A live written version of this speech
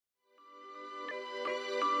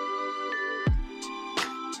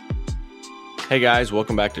Hey guys,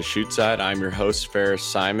 welcome back to Shoot Side. I'm your host, Ferris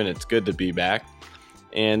Simon. It's good to be back.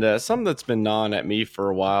 And something that's been gnawing at me for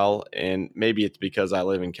a while, and maybe it's because I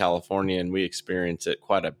live in California and we experience it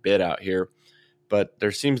quite a bit out here, but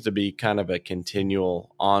there seems to be kind of a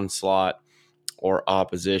continual onslaught or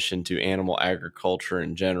opposition to animal agriculture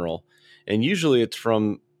in general. And usually it's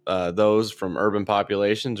from those from urban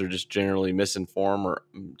populations or just generally misinformed or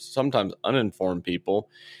sometimes uninformed people.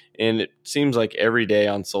 And it seems like every day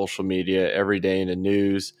on social media, every day in the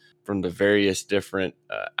news, from the various different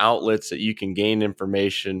outlets that you can gain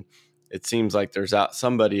information, it seems like there's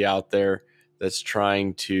somebody out there that's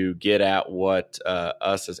trying to get at what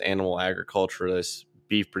us as animal agriculturalists,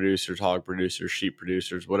 beef producers, hog producers, sheep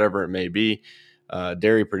producers, whatever it may be,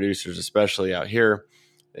 dairy producers, especially out here,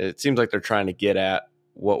 it seems like they're trying to get at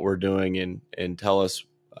what we're doing and tell us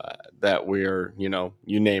that we are,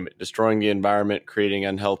 you name it, destroying the environment, creating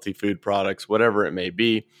unhealthy food products, whatever it may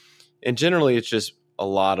be. And generally, it's just a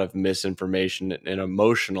lot of misinformation and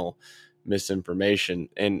emotional misinformation.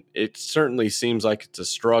 And it certainly seems like it's a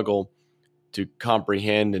struggle to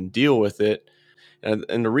comprehend and deal with it.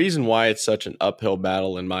 And the reason why it's such an uphill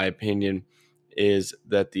battle, in my opinion, is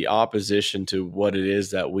that the opposition to what it is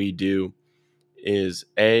that we do is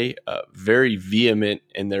very vehement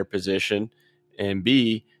in their position, and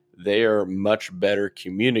B, they are much better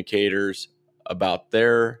communicators about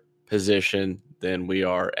their position than we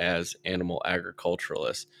are as animal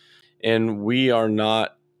agriculturalists. And we are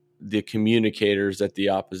not the communicators that the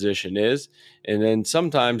opposition is. And then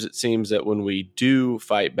sometimes it seems that when we do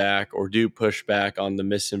fight back or do push back on the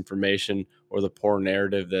misinformation or the poor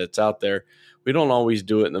narrative that's out there, we don't always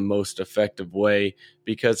do it in the most effective way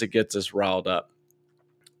because it gets us riled up.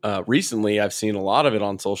 Recently, I've seen a lot of it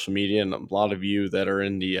on social media, and a lot of you that are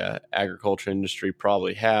in the agriculture industry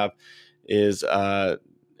probably have, is Ellen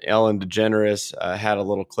DeGeneres had a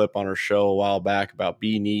little clip on her show a while back about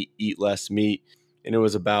be neat, eat less meat. And it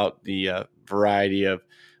was about the variety of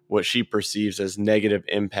what she perceives as negative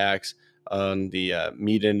impacts on the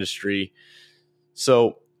meat industry.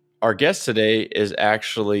 So our guest today is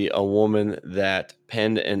actually a woman that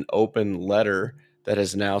penned an open letter that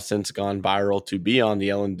has now since gone viral to be on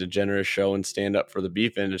the Ellen DeGeneres show and stand up for the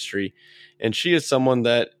beef industry. And she is someone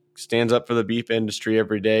that stands up for the beef industry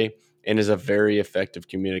every day and is a very effective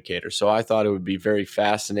communicator. So I thought it would be very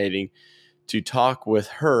fascinating to talk with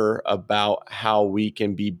her about how we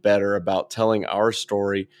can be better about telling our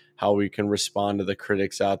story, how we can respond to the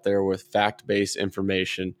critics out there with fact-based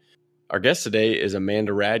information. Our guest today is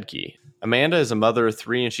Amanda Radke. Amanda is a mother of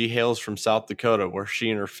three, and she hails from South Dakota, where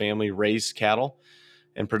she and her family raised cattle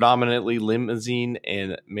and predominantly Limousin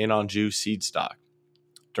and Menonjou seed stock.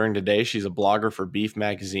 During the day, she's a blogger for Beef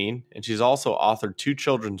Magazine, and she's also authored 2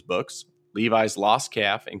 children's books, Levi's Lost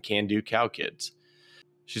Calf and Can Do Cow Kids.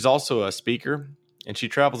 She's also a speaker, and she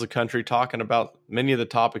travels the country talking about many of the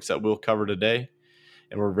topics that we'll cover today,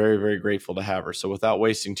 and we're very, very grateful to have her. So without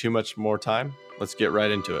wasting too much more time, let's get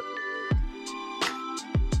right into it.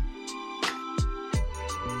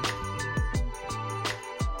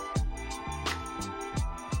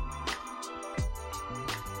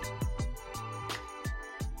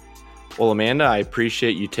 Well, Amanda, I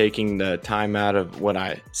appreciate you taking the time out of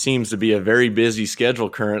what seems to be a very busy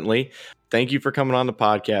schedule currently. Thank you for coming on the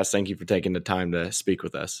podcast. Thank you for taking the time to speak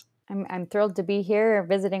with us. I'm thrilled to be here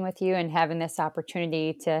visiting with you and having this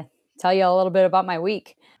opportunity to tell you a little bit about my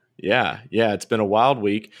week. Yeah, it's been a wild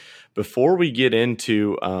week. Before we get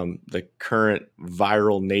into the current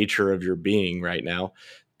viral nature of your being right now,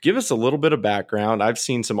 give us a little bit of background. I've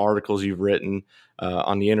seen some articles you've written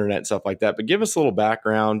on the internet and stuff like that, but give us a little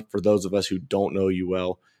background for those of us who don't know you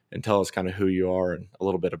well and tell us kind of who you are and a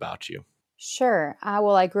little bit about you. Sure.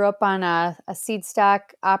 Well, I grew up on a seed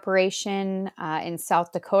stock operation in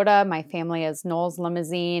South Dakota. My family is Knowles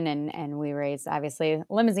Limousin, and we raise, obviously,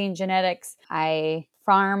 Limousin genetics. I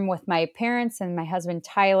farm with my parents and my husband,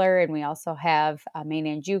 Tyler, and we also have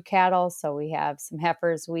Menonjou cattle. So we have some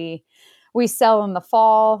heifers we sell in the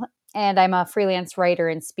fall, and I'm a freelance writer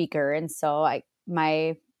and speaker. And so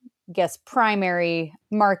my primary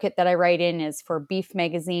market that I write in is for Beef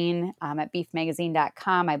Magazine at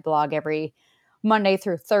beefmagazine.com. I blog every Monday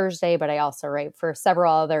through Thursday, but I also write for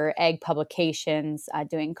several other ag publications,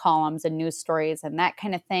 doing columns and news stories and that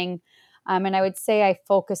kind of thing. And I would say I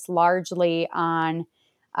focus largely on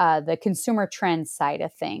the consumer trends side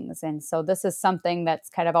of things. And so this is something that's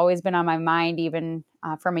kind of always been on my mind, even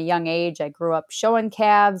from a young age. I grew up showing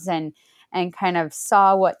calves and kind of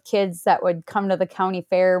saw what kids that would come to the county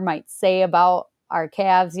fair might say about our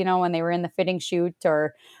calves, when they were in the fitting chute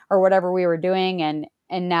or whatever we were doing. And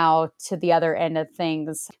and now to the other end of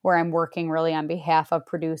things where I'm working really on behalf of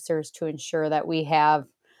producers to ensure that we have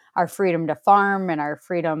our freedom to farm and our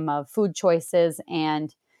freedom of food choices,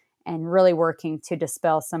 and really working to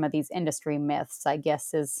dispel some of these industry myths, I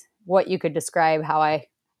guess, is what you could describe how I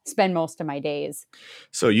spend most of my days.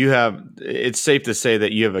 So it's safe to say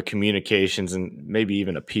that you have a communications and maybe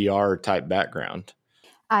even a PR type background.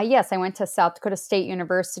 Yes, I went to South Dakota State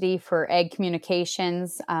University for ag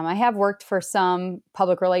communications. I have worked for some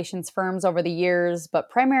public relations firms over the years, but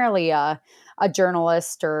primarily a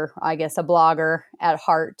journalist, or I guess a blogger at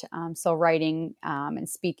heart. So writing and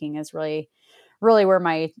speaking is really where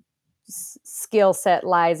my skill set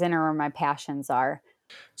lies in, or where my passions are.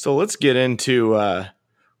 So let's get into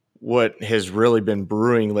what has really been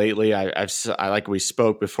brewing lately. I like we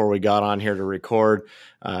spoke before we got on here to record.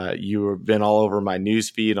 You've been all over my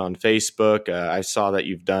news feed on Facebook. I saw that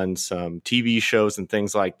you've done some TV shows and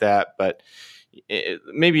things like that. But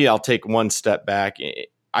maybe I'll take one step back.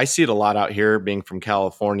 I see it a lot out here, being from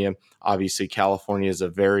California. Obviously, California is I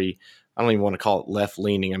don't even want to call it left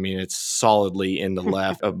leaning. I mean, it's solidly in the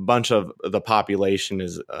left. A bunch of the population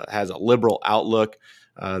has a liberal outlook.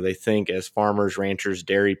 They think, as farmers, ranchers,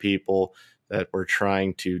 dairy people, that we're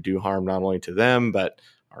trying to do harm not only to them, but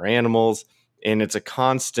our animals. And it's a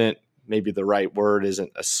constant, maybe the right word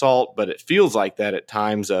isn't assault, but it feels like that at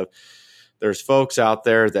times. There's folks out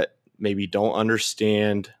there that maybe don't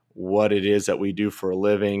understand what it is that we do for a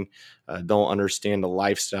living, don't understand the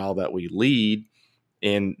lifestyle that we lead,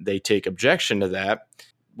 and they take objection to that.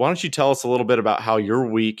 Why don't you tell us a little bit about how your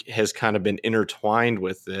week has kind of been intertwined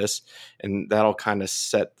with this, and that'll kind of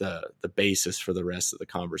set the basis for the rest of the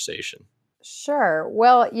conversation. Sure.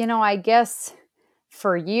 Well, I guess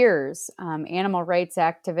for years, animal rights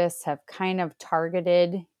activists have kind of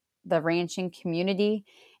targeted the ranching community,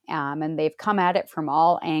 and they've come at it from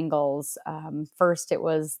all angles. First, it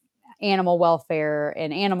was animal welfare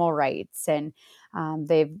and animal rights, and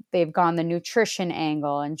they've gone the nutrition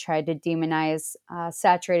angle and tried to demonize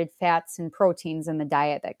saturated fats and proteins in the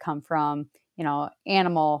diet that come from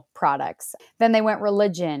animal products. Then they went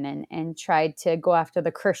religion and tried to go after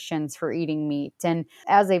the Christians for eating meat. And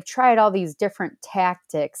as they've tried all these different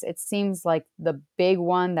tactics, it seems like the big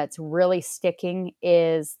one that's really sticking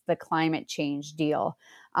is the climate change deal.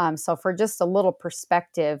 So for just a little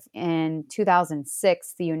perspective, in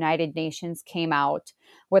 2006, the United Nations came out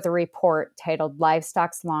with a report titled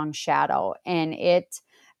Livestock's Long Shadow, and it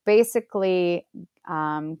basically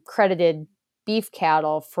credited beef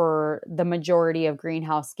cattle for the majority of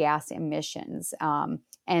greenhouse gas emissions.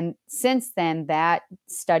 And since then, that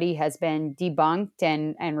study has been debunked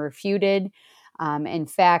and refuted. In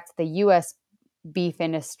fact, the U.S. beef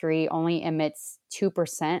industry only emits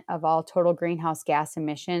 2% of all total greenhouse gas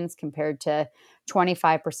emissions, compared to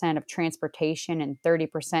 25% of transportation and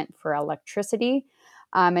 30% for electricity.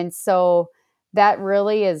 And so that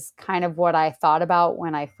really is kind of what I thought about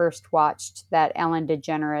when I first watched that Ellen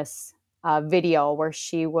DeGeneres video where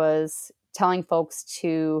she was telling folks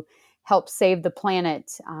to help save the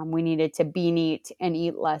planet. We needed to be neat and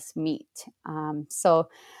eat less meat. So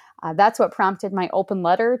that's what prompted my open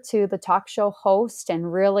letter to the talk show host.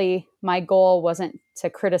 And really, my goal wasn't to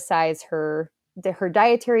criticize her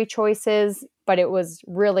dietary choices, but it was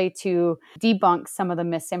really to debunk some of the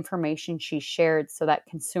misinformation she shared so that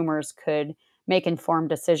consumers could make informed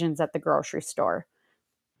decisions at the grocery store.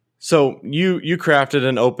 So you crafted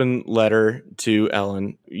an open letter to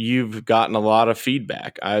Ellen. You've gotten a lot of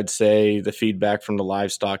feedback. I'd say the feedback from the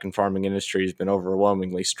livestock and farming industry has been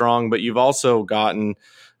overwhelmingly strong, but you've also gotten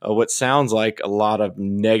what sounds like a lot of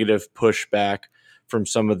negative pushback from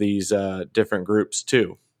some of these different groups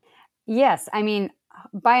too. Yes, I mean,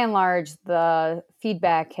 by and large, the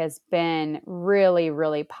feedback has been really,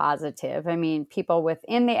 really positive. I mean, people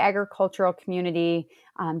within the agricultural community,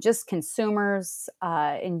 just consumers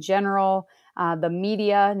in general, the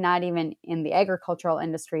media, not even in the agricultural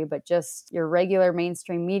industry, but just your regular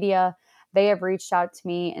mainstream media, they have reached out to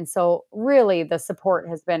me. And so, really, the support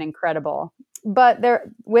has been incredible. But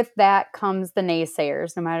with that comes the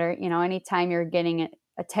naysayers. No matter, anytime you're getting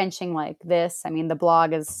attention like this, I mean, the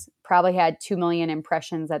blog has probably had 2 million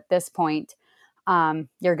impressions at this point.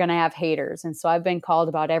 You're going to have haters. And so I've been called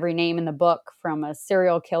about every name in the book, from a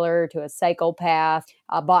serial killer to a psychopath,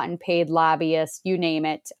 a bought and paid lobbyist, you name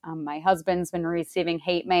it. My husband's been receiving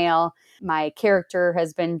hate mail. My character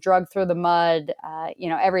has been drugged through the mud,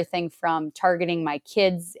 everything from targeting my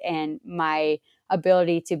kids and my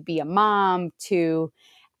ability to be a mom to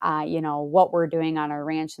what we're doing on our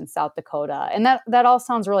ranch in South Dakota. And that all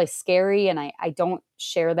sounds really scary. And I don't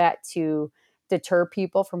share that to deter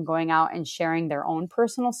people from going out and sharing their own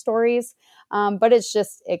personal stories. But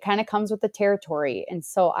it kind of comes with the territory. And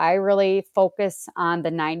so I really focus on the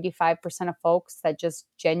 95% of folks that just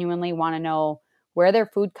genuinely want to know where their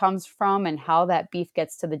food comes from and how that beef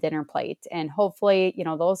gets to the dinner plate. And hopefully,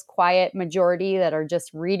 those quiet majority that are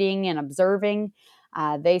just reading and observing,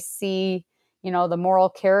 they see, the moral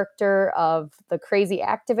character of the crazy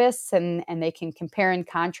activists, and they can compare and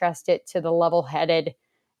contrast it to the level-headed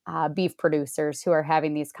beef producers who are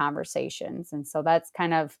having these conversations. And so that's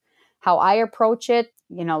kind of how I approach it.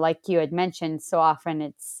 Like you had mentioned, so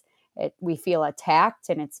often we feel attacked,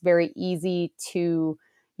 and it's very easy to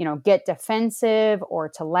get defensive or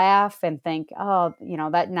to laugh and think, oh,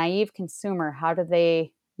 that naive consumer, how do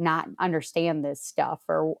they not understand this stuff?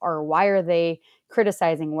 Or why are they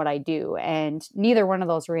criticizing what I do? And neither one of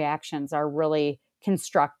those reactions are really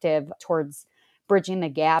constructive towards bridging the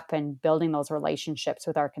gap and building those relationships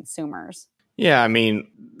with our consumers. Yeah, I mean,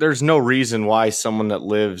 there's no reason why someone that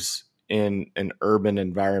lives in an urban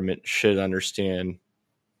environment should understand,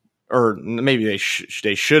 or maybe they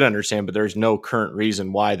should understand, but there's no current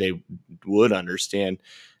reason why they would understand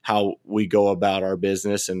how we go about our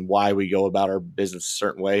business and why we go about our business a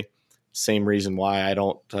certain way. Same reason why I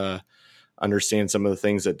don't understand some of the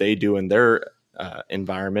things that they do in their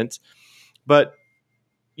environments. But,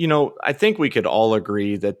 I think we could all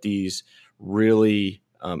agree that these really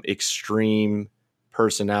extreme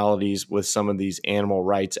personalities with some of these animal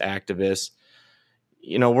rights activists,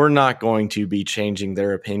 we're not going to be changing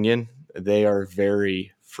their opinion. They are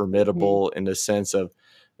very formidable in the sense of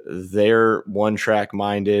they're one track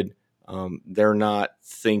minded. They're not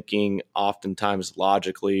thinking oftentimes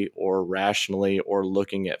logically or rationally or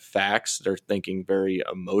looking at facts. They're thinking very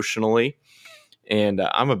emotionally. And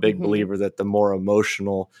I'm a big believer that the more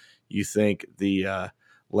emotional you think, the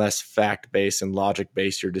less fact-based and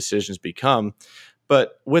logic-based your decisions become.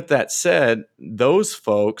 But with that said, those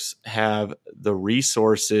folks have the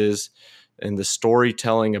resources and the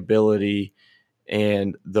storytelling ability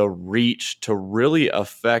and the reach to really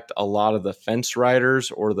affect a lot of the fence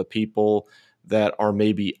riders or the people that are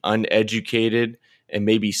maybe uneducated and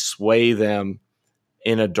maybe sway them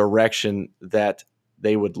in a direction that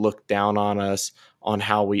they would look down on us on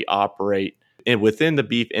how we operate and within the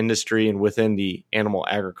beef industry and within the animal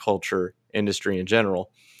agriculture industry in general.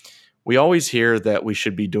 We always hear that we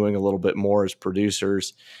should be doing a little bit more as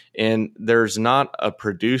producers, and there's not a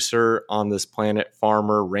producer on this planet,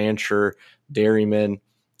 farmer, rancher, dairyman,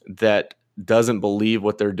 that doesn't believe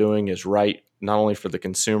what they're doing is right, not only for the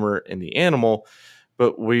consumer and the animal,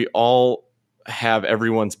 but we all have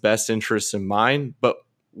everyone's best interests in mind, but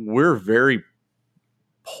we're very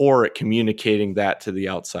poor at communicating that to the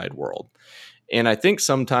outside world. And I think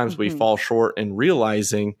sometimes we fall short in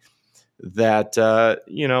realizing that,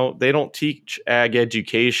 they don't teach ag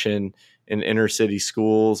education in inner city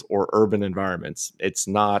schools or urban environments. It's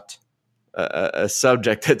not a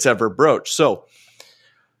subject that's ever broached. So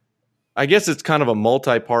I guess it's kind of a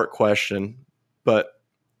multi-part question, but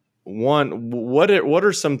one, what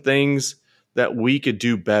are some things that we could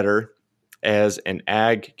do better as an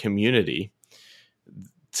ag community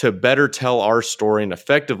to better tell our story and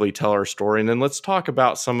effectively tell our story? And then let's talk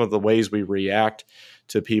about some of the ways we react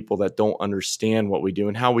to people that don't understand what we do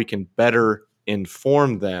and how we can better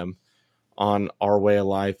inform them on our way of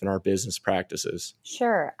life and our business practices.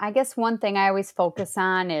 Sure. I guess one thing I always focus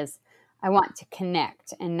on is I want to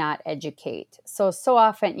connect and not educate. So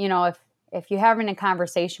often, if you're having a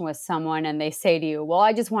conversation with someone and they say to you, well,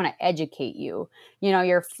 I just want to educate you,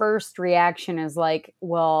 your first reaction is like,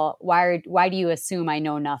 well, why do you assume I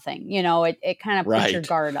know nothing? It kind of puts your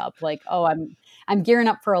guard up like, oh, I'm gearing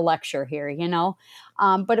up for a lecture here,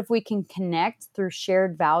 but if we can connect through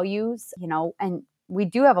shared values, and we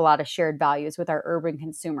do have a lot of shared values with our urban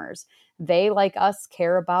consumers. They, like us,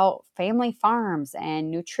 care about family farms and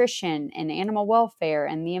nutrition and animal welfare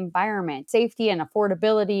and the environment, safety and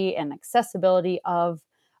affordability and accessibility of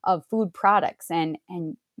food products. And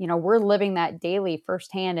we're living that daily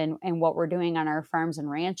firsthand in what we're doing on our farms and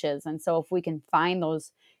ranches. And so if we can find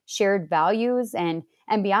those shared values and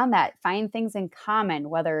beyond that, find things in common,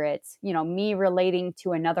 whether it's, me relating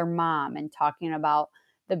to another mom and talking about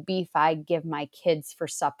the beef I give my kids for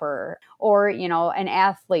supper, or, an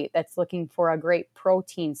athlete that's looking for a great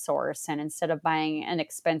protein source. And instead of buying an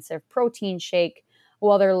expensive protein shake,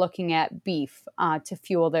 well, they're looking at beef to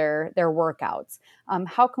fuel their workouts.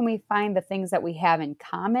 How can we find the things that we have in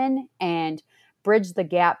common and bridge the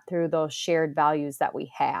gap through those shared values that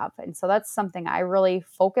we have? And so that's something I really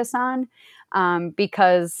focus on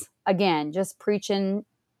because, again, just preaching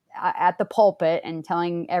at the pulpit and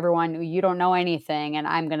telling everyone you don't know anything and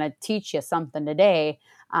I'm going to teach you something today.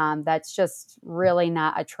 That's just really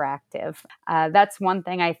not attractive. That's one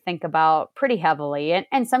thing I think about pretty heavily.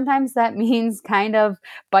 And sometimes that means kind of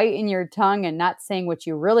biting your tongue and not saying what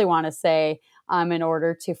you really want to say in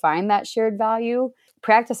order to find that shared value.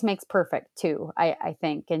 Practice makes perfect too, I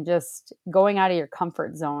think, and just going out of your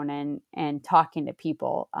comfort zone and talking to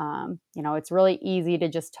people. It's really easy to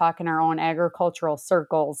just talk in our own agricultural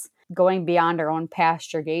circles. Going beyond our own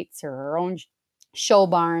pasture gates or our own show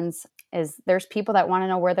barns is there's people that want to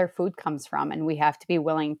know where their food comes from, and we have to be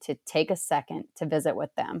willing to take a second to visit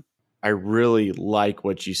with them. I really like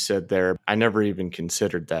what you said there. I never even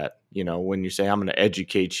considered that. When you say I'm going to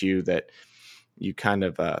educate you, that you kind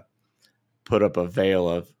of put up a veil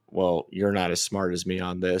of, well, you're not as smart as me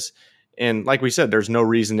on this. And like we said, there's no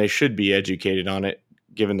reason they should be educated on it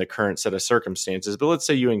given the current set of circumstances. But let's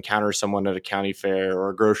say you encounter someone at a county fair or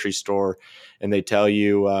a grocery store and they tell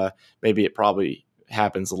you maybe it probably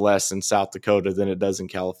happens less in South Dakota than it does in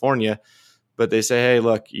California. But they say, hey,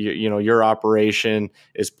 look, your operation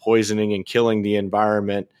is poisoning and killing the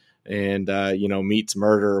environment and, meats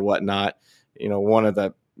murder or whatnot. One of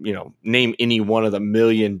the, name any one of the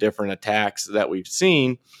million different attacks that we've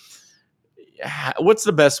seen. What's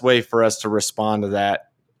the best way for us to respond to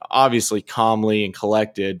that? Obviously calmly and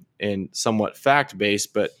collected and somewhat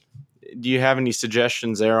fact-based, but do you have any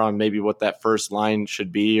suggestions there on maybe what that first line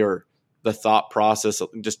should be or the thought process,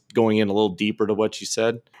 just going in a little deeper to what you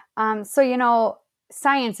said?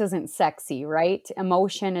 Science isn't sexy, right?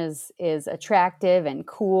 Emotion is attractive and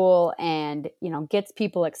cool and, gets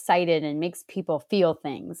people excited and makes people feel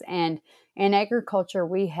things. And in agriculture,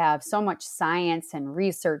 we have so much science and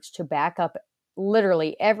research to back up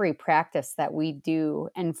literally every practice that we do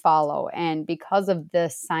and follow. And because of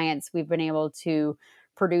this science, we've been able to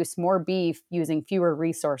produce more beef using fewer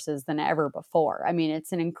resources than ever before. I mean,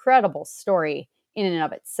 it's an incredible story in and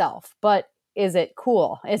of itself, but is it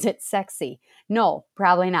cool? Is it sexy? No,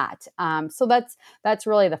 probably not. So that's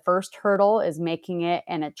really the first hurdle, is making it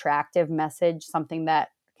an attractive message, something that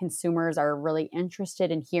consumers are really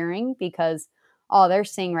interested in hearing, because all they're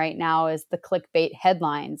seeing right now is the clickbait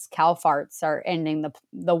headlines. Cow farts are ending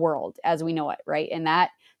the world as we know it, right? And that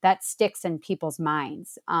sticks in people's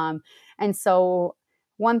minds. And so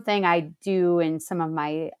one thing I do in some of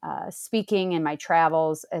my speaking and my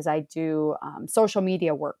travels is I do social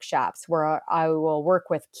media workshops where I will work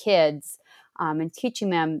with kids and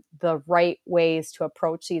teaching them the right ways to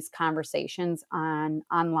approach these conversations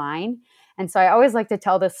online. And so I always like to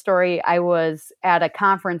tell this story. I was at a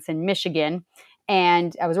conference in Michigan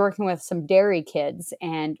and I was working with some dairy kids.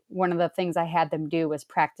 And one of the things I had them do was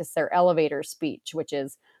practice their elevator speech, which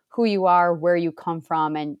is who you are, where you come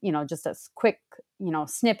from, and, just a quick,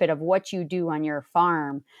 snippet of what you do on your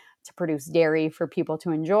farm to produce dairy for people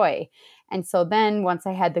to enjoy. And so then once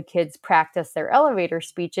I had the kids practice their elevator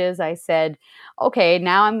speeches, I said, okay,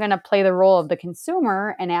 now I'm going to play the role of the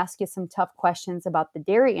consumer and ask you some tough questions about the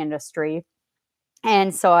dairy industry.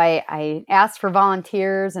 And so I asked for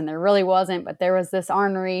volunteers and there really wasn't, but there was this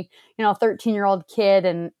ornery, 13-year-old kid.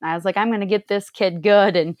 And I was like, I'm going to get this kid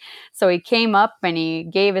good. And so he came up and he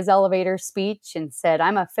gave his elevator speech and said,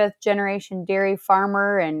 I'm a 5th-generation dairy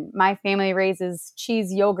farmer and my family raises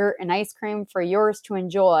cheese, yogurt, and ice cream for yours to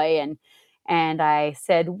enjoy. And I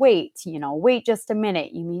said, wait just a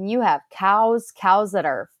minute. You mean you have cows that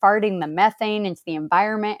are farting the methane into the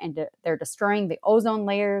environment and they're destroying the ozone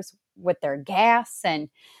layers with their gas? And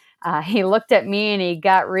he looked at me and he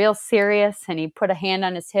got real serious and he put a hand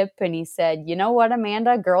on his hip and he said, you know what,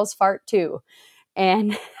 Amanda, girls fart too.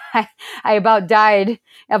 And I about died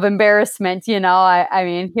of embarrassment. I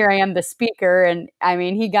mean, here I am, the speaker, and I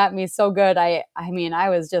mean, he got me so good. I mean, I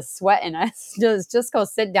was just sweating. I just go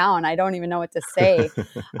sit down. I don't even know what to say.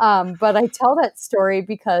 But I tell that story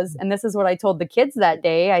because, and this is what I told the kids that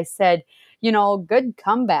day. I said, good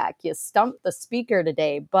comeback. You stumped the speaker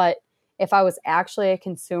today. But if I was actually a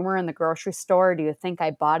consumer in the grocery store, do you think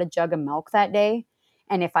I bought a jug of milk that day?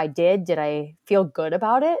 And if I did I feel good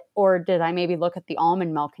about it? Or did I maybe look at the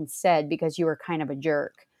almond milk instead because you were kind of a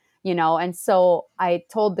jerk? And so I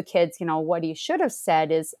told the kids, what you should have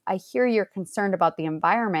said is, I hear you're concerned about the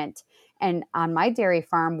environment. And on my dairy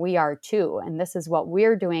farm, we are too. And this is what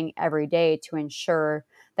we're doing every day to ensure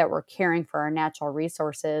that we're caring for our natural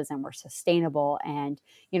resources and we're sustainable and,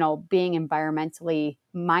 being environmentally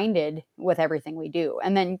minded with everything we do.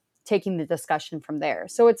 And then taking the discussion from there.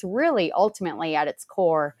 So it's really ultimately at its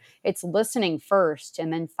core, it's listening first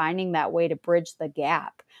and then finding that way to bridge the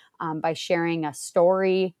gap by sharing a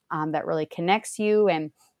story that really connects you.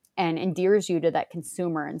 And and endears you to that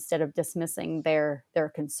consumer instead of dismissing their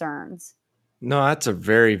concerns. No, that's a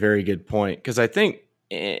very, very good point. Because I think,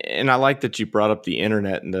 and I like that you brought up the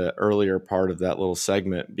internet in the earlier part of that little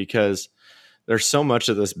segment, because there's so much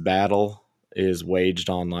of this battle is waged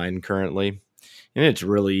online currently. And it's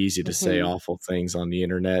really easy to say Mm-hmm. awful things on the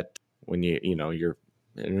internet when you're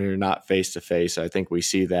not face to face. I think we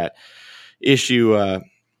see that issue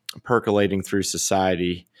percolating through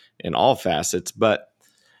society in all facets, but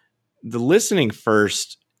the listening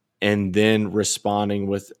first and then responding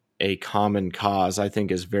with a common cause, I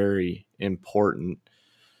think, is very important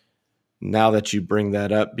now that you bring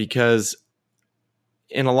that up, because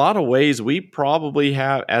in a lot of ways, we probably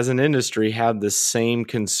have, as an industry, have the same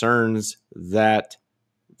concerns that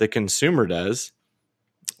the consumer does,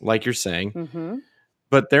 like you're saying, Mm-hmm.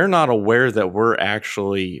 but they're not aware that we're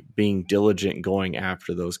actually being diligent going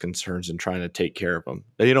after those concerns and trying to take care of them.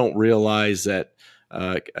 They don't realize that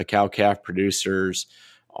a cow calf producers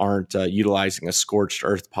aren't utilizing a scorched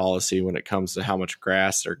earth policy when it comes to how much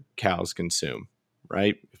grass their cows consume,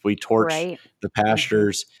 right? If we torch Right. the Mm-hmm.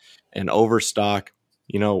 pastures and overstock,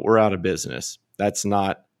 we're out of business. That's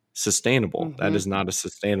not sustainable. That Mm-hmm. is not a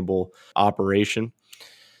sustainable operation.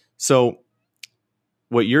 So,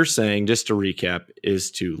 what you're saying, just to recap,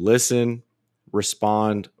 is to listen,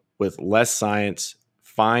 respond with less science,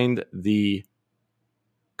 find the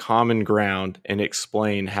common ground, and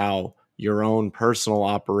explain how your own personal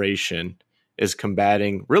operation is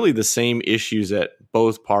combating really the same issues that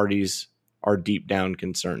both parties are deep down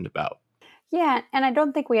concerned about. Yeah, and I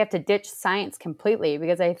don't think we have to ditch science completely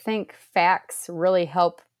because I think facts really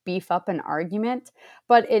help beef up an argument,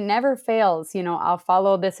 but it never fails. I'll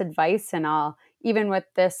follow this advice and even with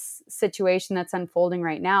this situation that's unfolding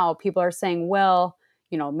right now, people are saying, well,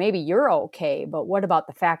 maybe you're okay, but what about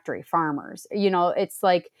the factory farmers? It's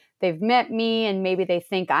like they've met me and maybe they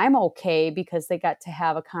think I'm okay because they got to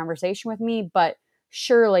have a conversation with me, but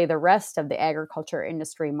surely the rest of the agriculture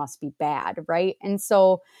industry must be bad, right? And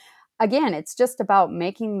so, again, it's just about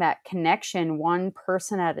making that connection one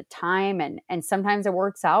person at a time, and sometimes it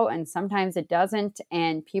works out and sometimes it doesn't,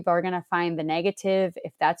 and people are going to find the negative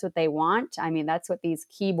if that's what they want. I mean, that's what these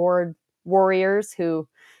keyboard warriors who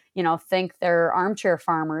think they're armchair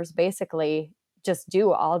farmers basically just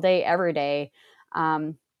do all day every day.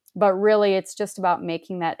 um, but really it's just about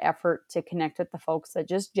making that effort to connect with the folks that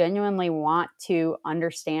just genuinely want to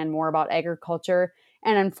understand more about agriculture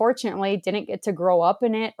and unfortunately didn't get to grow up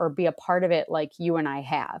in it or be a part of it like you and I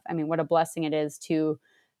have. I mean, what a blessing it is to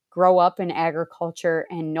grow up in agriculture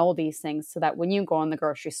and know these things so that when you go in the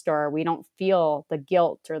grocery store, we don't feel the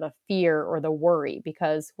guilt or the fear or the worry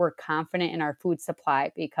because we're confident in our food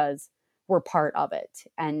supply because we're part of it.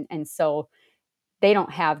 And so they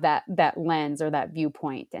don't have that lens or that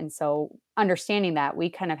viewpoint. And so understanding that, we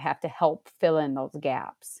kind of have to help fill in those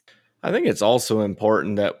gaps. I think it's also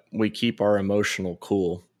important that we keep our emotional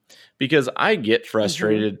cool, because I get Mhm.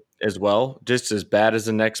 frustrated as well, just as bad as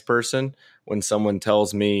the next person, when someone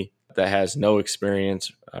tells me that has no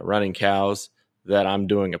experience running cows that I'm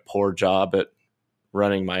doing a poor job at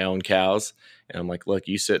running my own cows. And I'm like, look,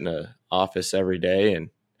 you sit in an office every day and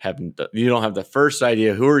you don't have the first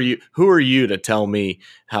idea. Who are you to tell me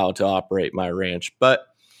how to operate my ranch? But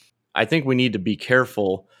I think we need to be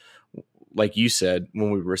careful, like you said, when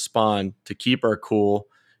we respond, to keep our cool,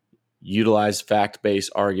 utilize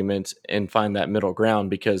fact-based arguments, and find that middle ground,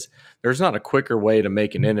 because there's not a quicker way to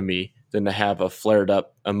make an enemy than to have a flared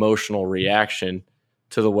up emotional reaction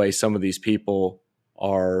to the way some of these people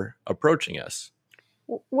are approaching us.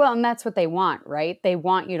 Well, and that's what they want, right? They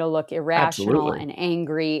want you to look irrational Absolutely. and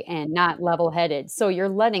angry and not level-headed. So you're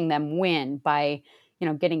letting them win by,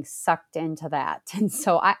 getting sucked into that. And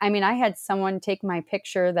so I mean, I had someone take my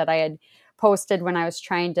picture that I had posted when I was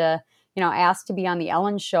trying to, ask to be on the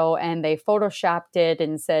Ellen show, and they photoshopped it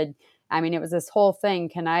and said, I mean, it was this whole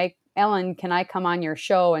thing. Ellen, can I come on your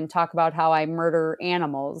show and talk about how I murder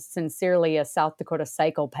animals? Sincerely, a South Dakota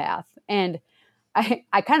psychopath. And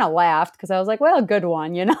I kind of laughed because I was like, well, good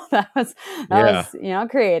one, that Yeah. was,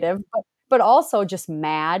 creative, but also just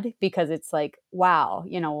mad because it's like, wow,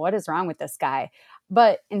 what is wrong with this guy?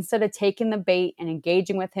 But instead of taking the bait and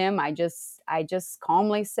engaging with him, I just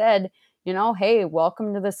calmly said, hey,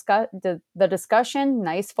 welcome to the discussion.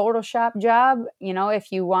 Nice Photoshop job.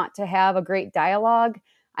 If you want to have a great dialogue,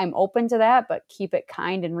 I'm open to that, but keep it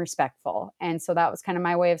kind and respectful. And so that was kind of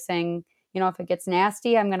my way of saying, if it gets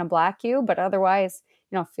nasty, I'm going to block you. But otherwise,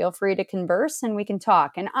 feel free to converse and we can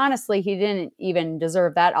talk. And honestly, he didn't even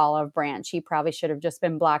deserve that olive branch. He probably should have just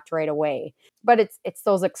been blocked right away. But it's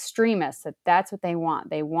those extremists that's what they want.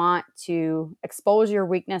 They want to expose your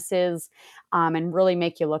weaknesses and really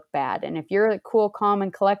make you look bad. And if you're cool, calm,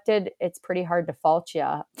 and collected, it's pretty hard to fault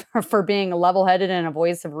you for being level-headed and a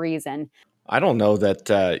voice of reason. I don't know that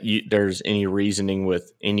there's any reasoning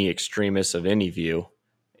with any extremists of any view.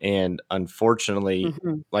 And unfortunately,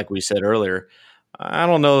 like we said earlier, I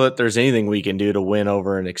don't know that there's anything we can do to win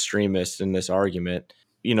over an extremist in this argument.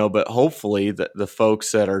 But hopefully the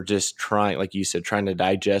folks that are just trying, like you said, trying to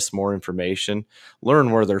digest more information,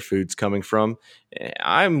 learn where their food's coming from.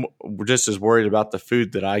 I'm just as worried about the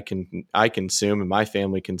food that I consume and my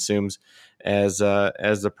family consumes as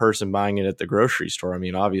the person buying it at the grocery store. I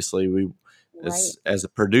mean, obviously as a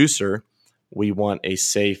producer, we want a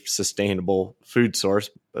safe, sustainable food source.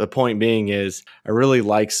 The point being is I really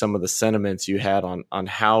like some of the sentiments you had on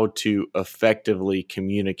how to effectively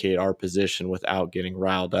communicate our position without getting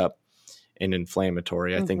riled up and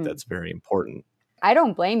inflammatory. I think that's very important. I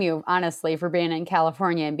don't blame you, honestly, for being in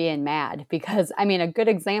California and being mad because, I mean, a good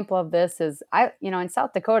example of this is in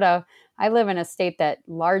South Dakota, I live in a state that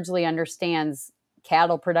largely understands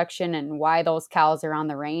cattle production and why those cows are on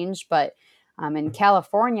the range. But in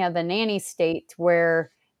California, the nanny state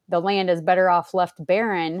where the land is better off left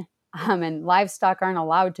barren and livestock aren't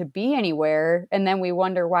allowed to be anywhere. And then we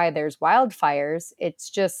wonder why there's wildfires.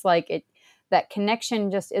 It's just like that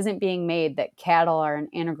connection just isn't being made, that cattle are an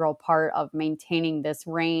integral part of maintaining this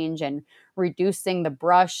range and reducing the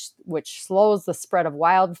brush, which slows the spread of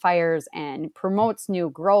wildfires and promotes new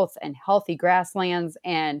growth and healthy grasslands.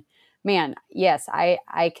 And man, yes,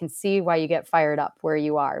 I can see why you get fired up where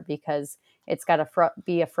you are, because it's got to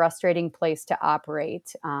be a frustrating place to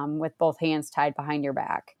operate with both hands tied behind your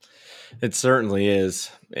back. It certainly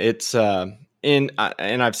is. It's and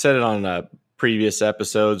I've said it on previous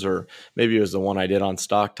episodes, or maybe it was the one I did on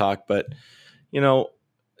Stock Talk, but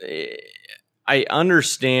I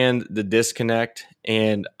understand the disconnect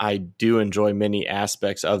and I do enjoy many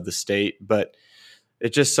aspects of the state, but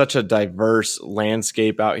it's just such a diverse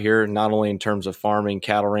landscape out here, not only in terms of farming,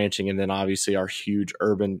 cattle ranching, and then obviously our huge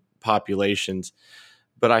urban populations.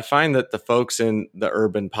 But I find that the folks in the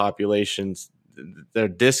urban populations, their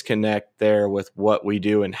disconnect there with what we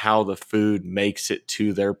do and how the food makes it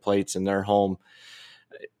to their plates in their home.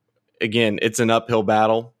 Again, it's an uphill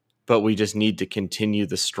battle, but we just need to continue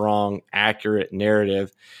the strong, accurate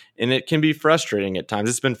narrative. And it can be frustrating at times.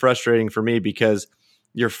 It's been frustrating for me because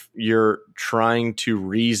you're trying to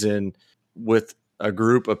reason with a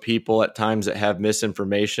group of people at times that have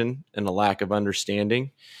misinformation and a lack of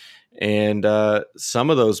understanding. And some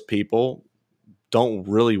of those people don't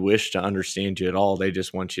really wish to understand you at all. They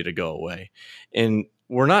just want you to go away. And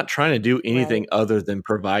we're not trying to do anything other than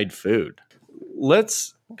provide food.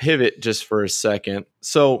 Let's pivot just for a second.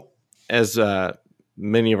 So as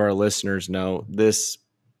many of our listeners know, this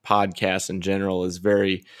podcast in general is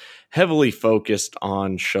very heavily focused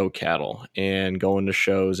on show cattle and going to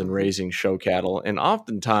shows and raising show cattle. And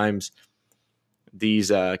oftentimes these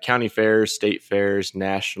county fairs, state fairs,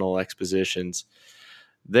 national expositions,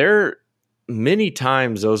 they're many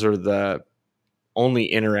times those are the only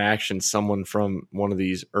interaction someone from one of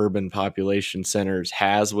these urban population centers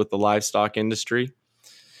has with the livestock industry.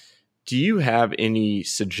 Do you have any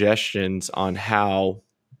suggestions on how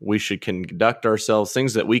we should conduct ourselves,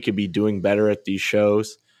 things that we could be doing better at these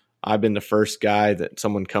shows? I've been the first guy that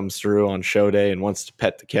someone comes through on show day and wants to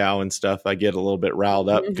pet the cow and stuff. I get a little bit riled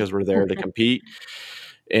up because we're there to compete.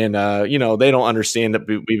 And, they don't understand that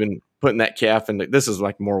we've been putting that calf in. This is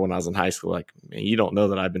like more when I was in high school. Like, man, you don't know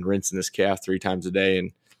that I've been rinsing this calf 3 times a day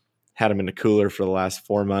and had him in the cooler for the last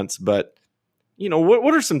 4 months. But,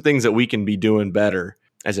 what are some things that we can be doing better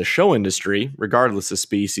as a show industry, regardless of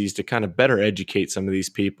species, to kind of better educate some of these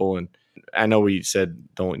people? And I know we said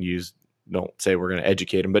don't say we're going to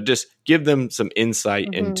educate them, but just give them some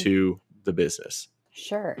insight into the business.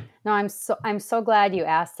 Sure. No, I'm so glad you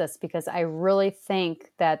asked this, because I really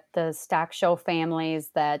think that the stock show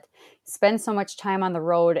families that spend so much time on the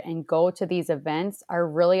road and go to these events are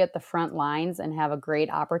really at the front lines and have a great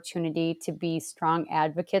opportunity to be strong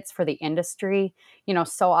advocates for the industry.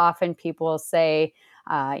 So often people will say,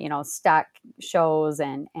 stock shows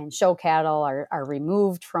and show cattle are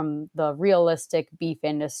removed from the realistic beef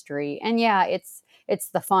industry. And yeah, it's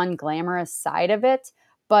the fun, glamorous side of it,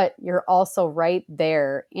 but you're also right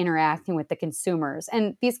there interacting with the consumers.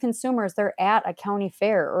 And these consumers, they're at a county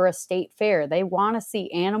fair or a state fair. They want to see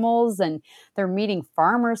animals and they're meeting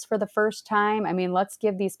farmers for the first time. I mean, let's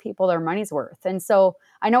give these people their money's worth. And so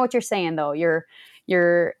I know what you're saying, though.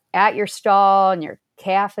 You're at your stall and you're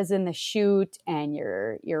calf is in the chute and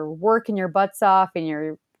you're working your butts off and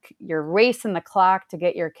you're racing the clock to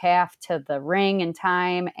get your calf to the ring in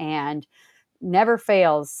time, and never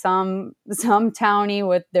fails, some townie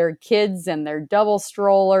with their kids and their double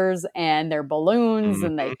strollers and their balloons,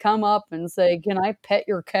 and they Mm-hmm. come up and say, "Can I pet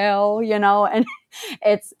your cow?" And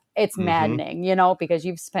it's Mm-hmm. maddening, because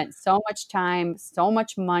you've spent so much time, so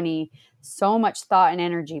much money, so much thought and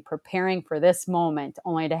energy preparing for this moment,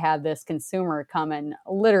 only to have this consumer come and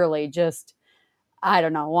literally just, I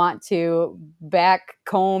don't know, want to back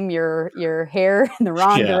comb your hair in the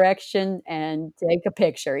wrong Yeah. direction and take a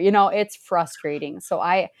picture. It's frustrating. So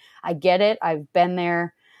I get it. I've been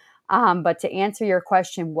there. But to answer your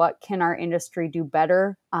question, what can our industry do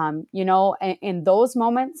better? In those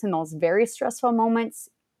moments, in those very stressful moments,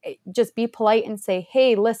 just be polite and say,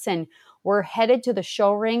 "Hey, listen, we're headed to the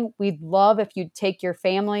show ring. We'd love if you'd take your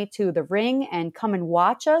family to the ring and come and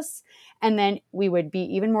watch us. And then we would be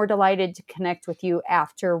even more delighted to connect with you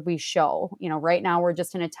after we show. Right now we're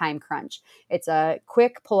just in a time crunch." It's a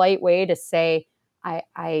quick, polite way to say,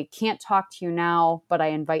 I can't talk to you now, but I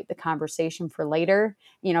invite the conversation for later,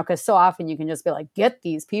 because so often you can just be like, "Get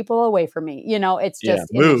these people away from me." It's Yeah.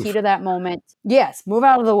 just in the heat Move. of that moment. Yes, move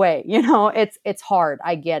out of the way. It's hard.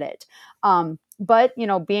 I get it. But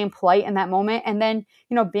being polite in that moment, and then,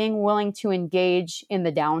 being willing to engage in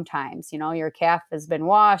the downtimes. Your calf has been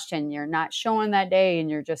washed and you're not showing that day and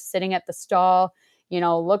you're just sitting at the stall,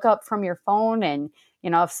 look up from your phone, and,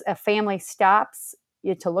 if a family stops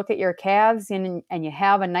you to look at your calves, and you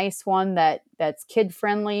have a nice one that's kid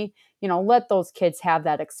friendly, let those kids have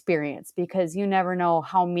that experience, because you never know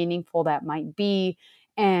how meaningful that might be,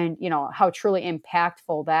 and how truly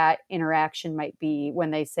impactful that interaction might be when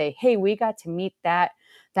they say, "Hey, we got to meet that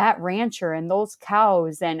rancher and those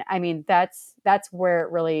cows." And I mean, that's where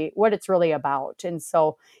what it's really about. And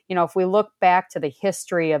so, if we look back to the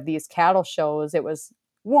history of these cattle shows, it was,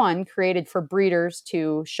 one, created for breeders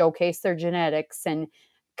to showcase their genetics and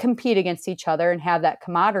compete against each other and have that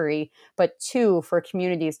camaraderie, but two, for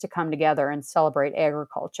communities to come together and celebrate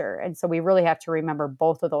agriculture. And so we really have to remember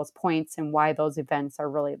both of those points and why those events are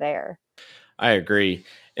really there. I agree.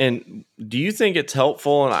 And do you think it's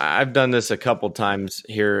helpful? And I've done this a couple times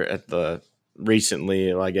here at the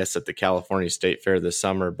recently, I guess at the California State Fair this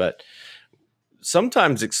summer, but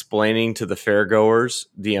sometimes explaining to the fairgoers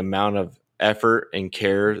the amount of effort and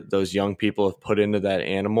care those young people have put into that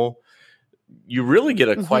animal, you really get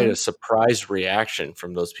quite Mm-hmm. a surprise reaction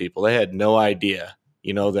from those people. They had no idea,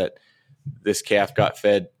 that this calf got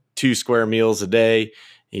fed 2 square meals a day.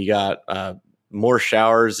 He got more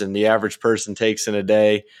showers than the average person takes in a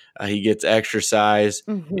day. He gets exercise.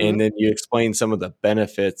 Mm-hmm. And then you explain some of the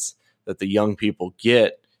benefits that the young people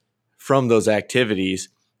get from those activities.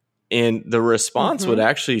 And the response would Mm-hmm.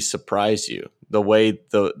 actually surprise you, the way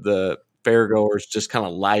the fairgoers just kind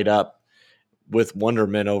of light up with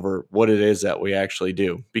wonderment over what it is that we actually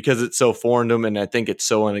do, because it's so foreign to them, and I think it's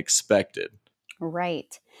so unexpected.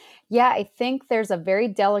 Right. Yeah, I think there's a very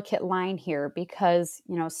delicate line here, because,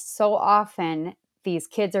 so often these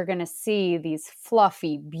kids are going to see these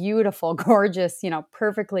fluffy, beautiful, gorgeous,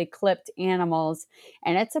 perfectly clipped animals.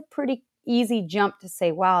 And it's a pretty easy jump to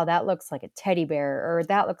say, "Wow, that looks like a teddy bear," or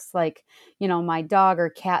 "That looks like, my dog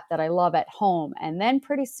or cat that I love at home." And then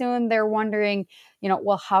pretty soon they're wondering,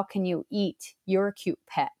 "Well, how can you eat your cute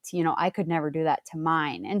pet? I could never do that to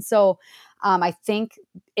mine." And so, I think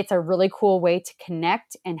it's a really cool way to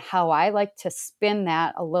connect. And how I like to spin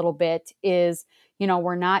that a little bit is,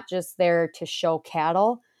 we're not just there to show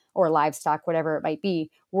cattle or livestock, whatever it might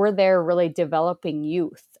be. We're there really developing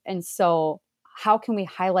youth. And so, how can we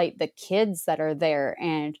highlight the kids that are there,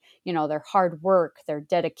 and, their hard work, their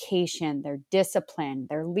dedication, their discipline,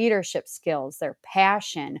 their leadership skills, their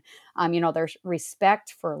passion, their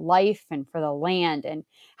respect for life and for the land, and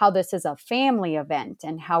how this is a family event,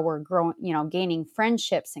 and how we're growing, gaining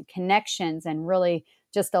friendships and connections, and really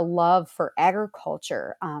just a love for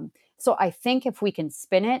agriculture. So I think if we can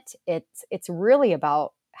spin it, it's really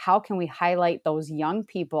about how can we highlight those young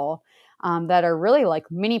people, that are really like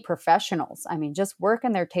mini professionals. I mean, just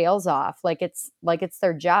working their tails off, like it's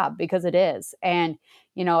their job, because it is. And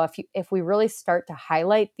if we really start to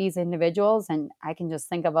highlight these individuals, and I can just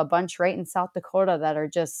think of a bunch right in South Dakota that are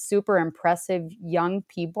just super impressive young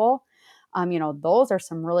people, those are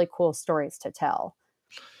some really cool stories to tell.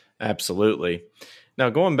 Absolutely.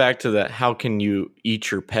 Now, going back to the how can you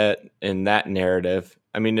eat your pet in that narrative,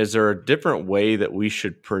 I mean, is there a different way that we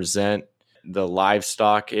should present the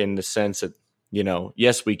livestock, in the sense that,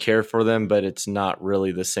 yes, we care for them, but it's not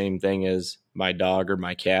really the same thing as my dog or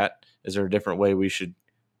my cat? Is there a different way we should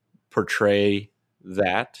portray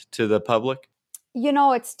that to the public?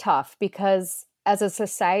 It's tough because as a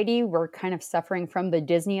society, we're kind of suffering from the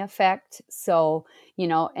Disney effect. So,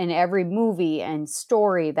 in every movie and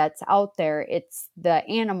story that's out there, it's the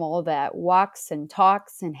animal that walks and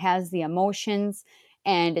talks and has the emotions.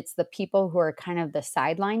 And it's the people who are kind of the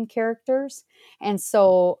sideline characters. And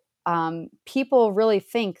so, people really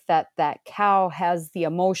think that that cow has the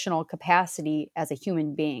emotional capacity as a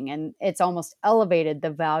human being. And it's almost elevated the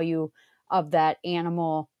value of that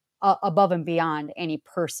animal above and beyond any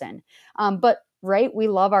person. But right, we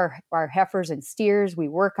love our heifers and steers. We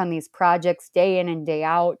work on these projects day in and day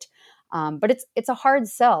out. But it's a hard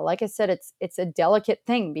sell. Like I said, it's a delicate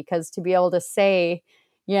thing because to be able to say,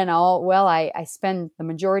 well, I spend the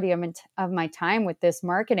majority of my time with this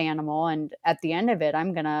market animal, and at the end of it,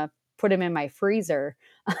 I'm gonna put him in my freezer.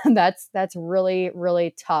 That's really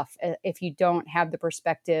really tough if you don't have the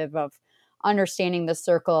perspective of understanding the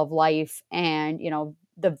circle of life and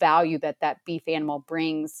the value that that beef animal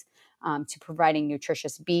brings to providing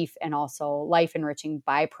nutritious beef and also life enriching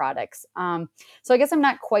byproducts. So I guess I'm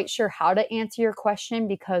not quite sure how to answer your question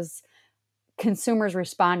because consumers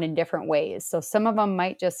respond in different ways. So some of them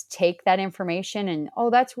might just take that information and,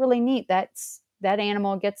 oh, that's really neat. That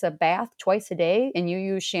animal gets a bath twice a day and you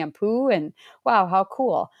use shampoo and wow, how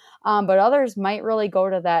cool. But others might really go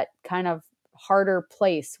to that kind of harder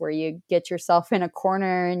place where you get yourself in a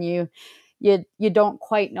corner and you don't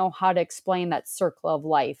quite know how to explain that circle of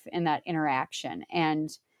life and that interaction.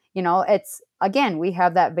 And it's again, we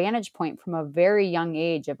have that vantage point from a very young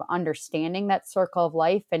age of understanding that circle of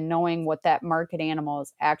life and knowing what that market animal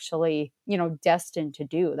is actually destined to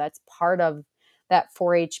do. That's part of that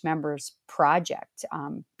 4-H members project,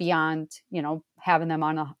 beyond having them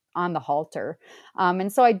on the halter.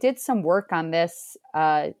 And so I did some work on this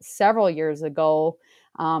several years ago,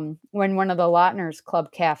 when one of the Lautner's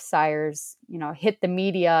Club calf sires, hit the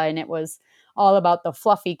media, and it was all about the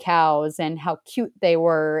fluffy cows and how cute they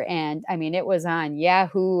were. And I mean, it was on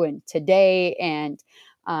Yahoo and Today and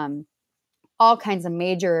um, all kinds of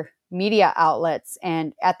major media outlets.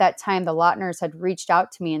 And at that time, the Lautners had reached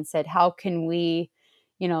out to me and said, how can we,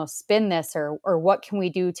 spin this, or what can we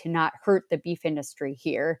do to not hurt the beef industry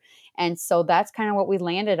here? And so that's kind of what we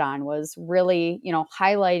landed on, was really,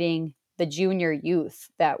 highlighting the junior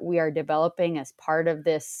youth that we are developing as part of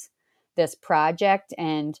this project.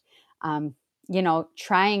 And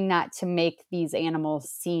trying not to make these animals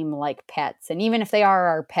seem like pets. And even if they are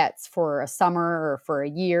our pets for a summer or for a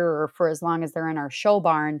year or for as long as they're in our show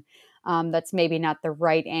barn, that's maybe not the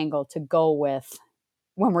right angle to go with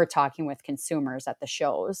when we're talking with consumers at the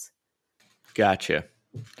shows. Gotcha.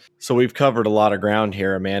 So we've covered a lot of ground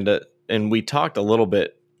here, Amanda, and we talked a little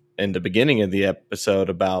bit in the beginning of the episode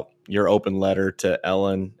about your open letter to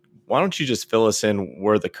Ellen. Why don't you just fill us in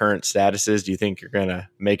where the current status is? Do you think you're going to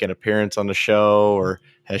make an appearance on the show, or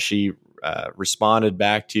has she responded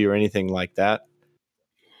back to you or anything like that?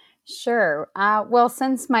 Sure. Well,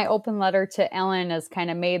 since my open letter to Ellen has kind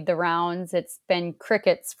of made the rounds, it's been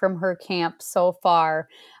crickets from her camp so far.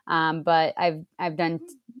 But I've done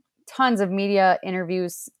tons of media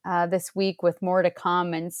interviews this week with more to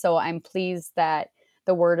come, and so I'm pleased that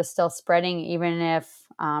the word is still spreading, even if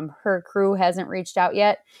her crew hasn't reached out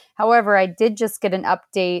yet. However, I did just get an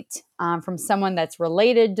update from someone that's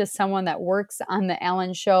related to someone that works on the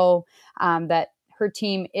Ellen show, that her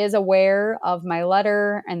team is aware of my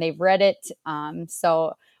letter and they've read it.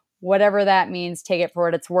 So whatever that means, take it for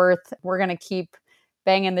what it's worth. We're going to keep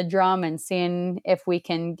banging the drum and seeing if we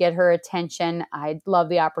can get her attention. I'd love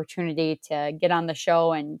the opportunity to get on the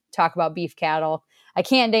show and talk about beef cattle. I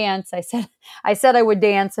can't dance. I said I would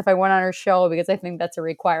dance if I went on her show because I think that's a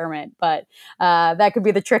requirement, but that could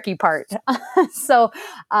be the tricky part. So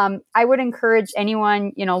I would encourage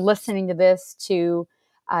anyone, listening to this to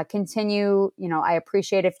continue. I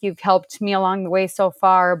appreciate if you've helped me along the way so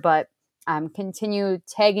far, but continue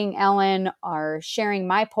tagging Ellen or sharing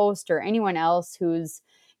my post or anyone else who's,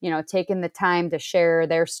 taken the time to share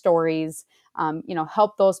their stories.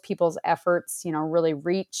 Help those people's efforts, really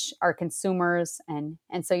reach our consumers.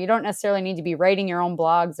 And so you don't necessarily need to be writing your own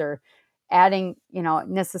blogs or adding,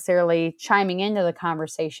 necessarily chiming into the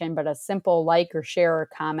conversation, but a simple like or share or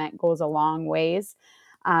comment goes a long ways.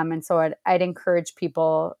 And so I'd encourage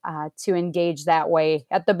people to engage that way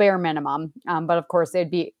at the bare minimum. But of course,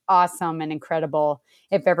 it'd be awesome and incredible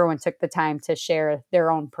if everyone took the time to share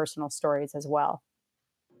their own personal stories as well.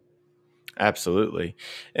 Absolutely.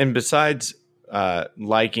 And besides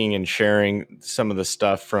liking and sharing some of the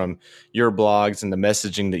stuff from your blogs and the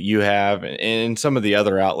messaging that you have, and some of the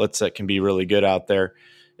other outlets that can be really good out there,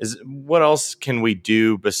 Is what else can we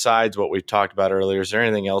do besides what we talked about earlier? Is there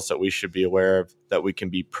anything else that we should be aware of that we can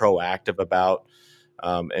be proactive about,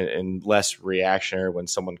 and less reactionary when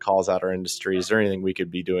someone calls out our industry? Is there anything we could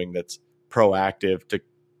be doing that's proactive to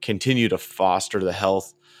continue to foster the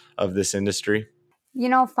health of this industry?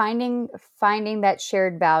 Finding that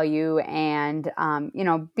shared value and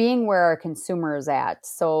being where our consumer is at.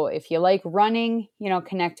 So if you like running,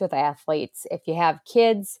 connect with athletes. If you have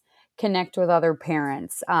kids, connect with other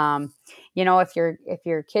parents. If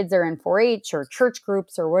your kids are in 4-H or church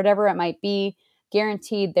groups or whatever it might be,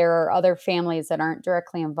 guaranteed there are other families that aren't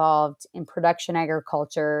directly involved in production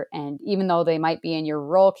agriculture. And even though they might be in your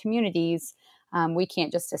rural communities, we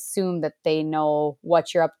can't just assume that they know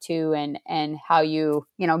what you're up to and how you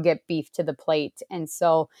get beef to the plate. And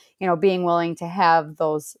so, being willing to have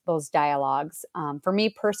those dialogues. For me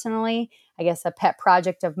personally, I guess a pet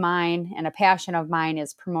project of mine and a passion of mine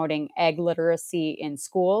is promoting ag literacy in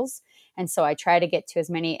schools. And so I try to get to as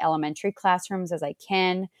many elementary classrooms as I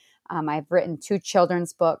can. I've written 2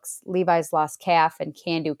 children's books, Levi's Lost Calf and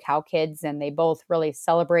Can Do Cow Kids, and they both really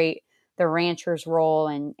celebrate the rancher's role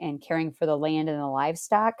and caring for the land and the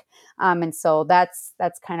livestock. And so that's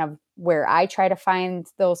kind of where I try to find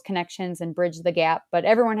those connections and bridge the gap. But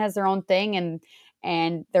everyone has their own thing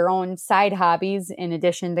and their own side hobbies in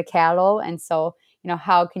addition to cattle. And so,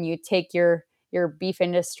 how can you take your beef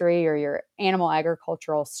industry or your animal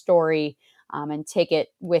agricultural story and take it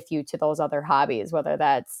with you to those other hobbies, whether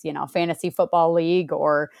that's, fantasy football league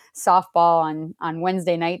or softball on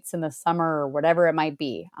Wednesday nights in the summer or whatever it might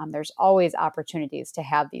be. There's always opportunities to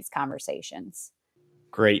have these conversations.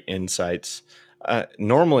 Great insights.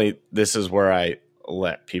 Normally, this is where I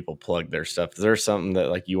let people plug their stuff. Is there something that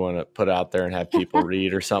like you want to put out there and have people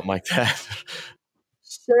read or something like that?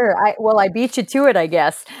 Sure. I beat you to it, I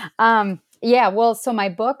guess. Yeah. Well, so my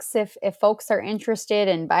books, if folks are interested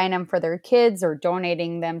in buying them for their kids or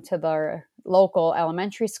donating them to their local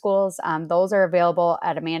elementary schools, those are available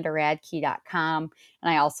at amandaradke.com.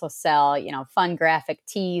 And I also sell, fun graphic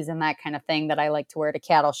tees and that kind of thing that I like to wear to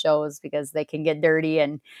cattle shows because they can get dirty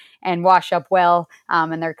and wash up well,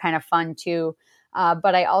 and they're kind of fun too.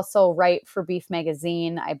 But I also write for Beef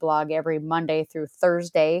Magazine. I blog every Monday through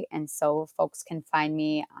Thursday. And so folks can find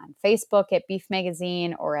me on Facebook at Beef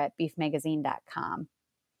Magazine or at beefmagazine.com.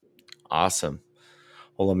 Awesome.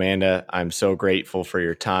 Well, Amanda, I'm so grateful for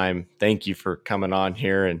your time. Thank you for coming on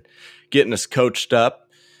here and getting us coached up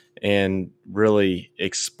and really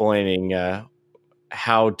explaining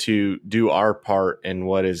how to do our part in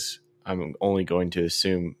what is, I'm only going to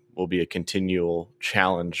assume, will be a continual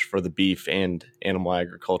challenge for the beef and animal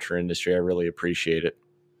agriculture industry. I really appreciate it.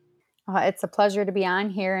 It's a pleasure to be on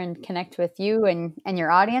here and connect with you and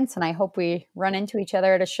your audience. And I hope we run into each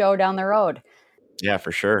other at a show down the road. Yeah,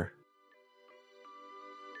 for sure.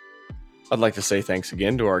 I'd like to say thanks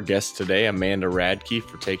again to our guest today, Amanda Radke,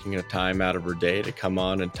 for taking a time out of her day to come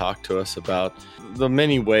on and talk to us about the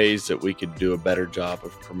many ways that we could do a better job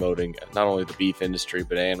of promoting not only the beef industry,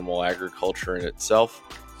 but animal agriculture in itself.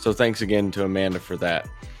 So thanks again to Amanda for that.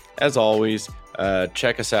 As always,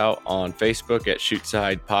 check us out on Facebook at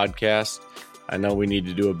Shoot'Side Podcast. I know we need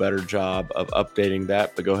to do a better job of updating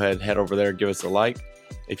that, but go ahead, head over there, give us a like.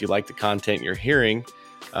 If you like the content you're hearing,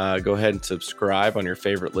 go ahead and subscribe on your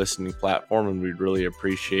favorite listening platform, and we'd really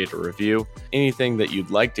appreciate a review. Anything that you'd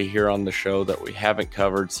like to hear on the show that we haven't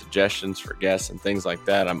covered, suggestions for guests and things like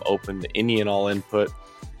that, I'm open to any and all input.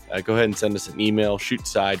 Go ahead and send us an email,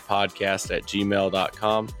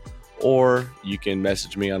 shootsidepodcast@gmail.com, or you can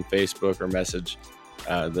message me on Facebook or message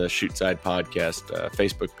the Shoot'Side Podcast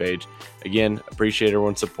Facebook page. Again, appreciate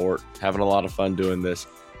everyone's support. Having a lot of fun doing this.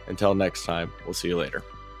 Until next time, we'll see you later.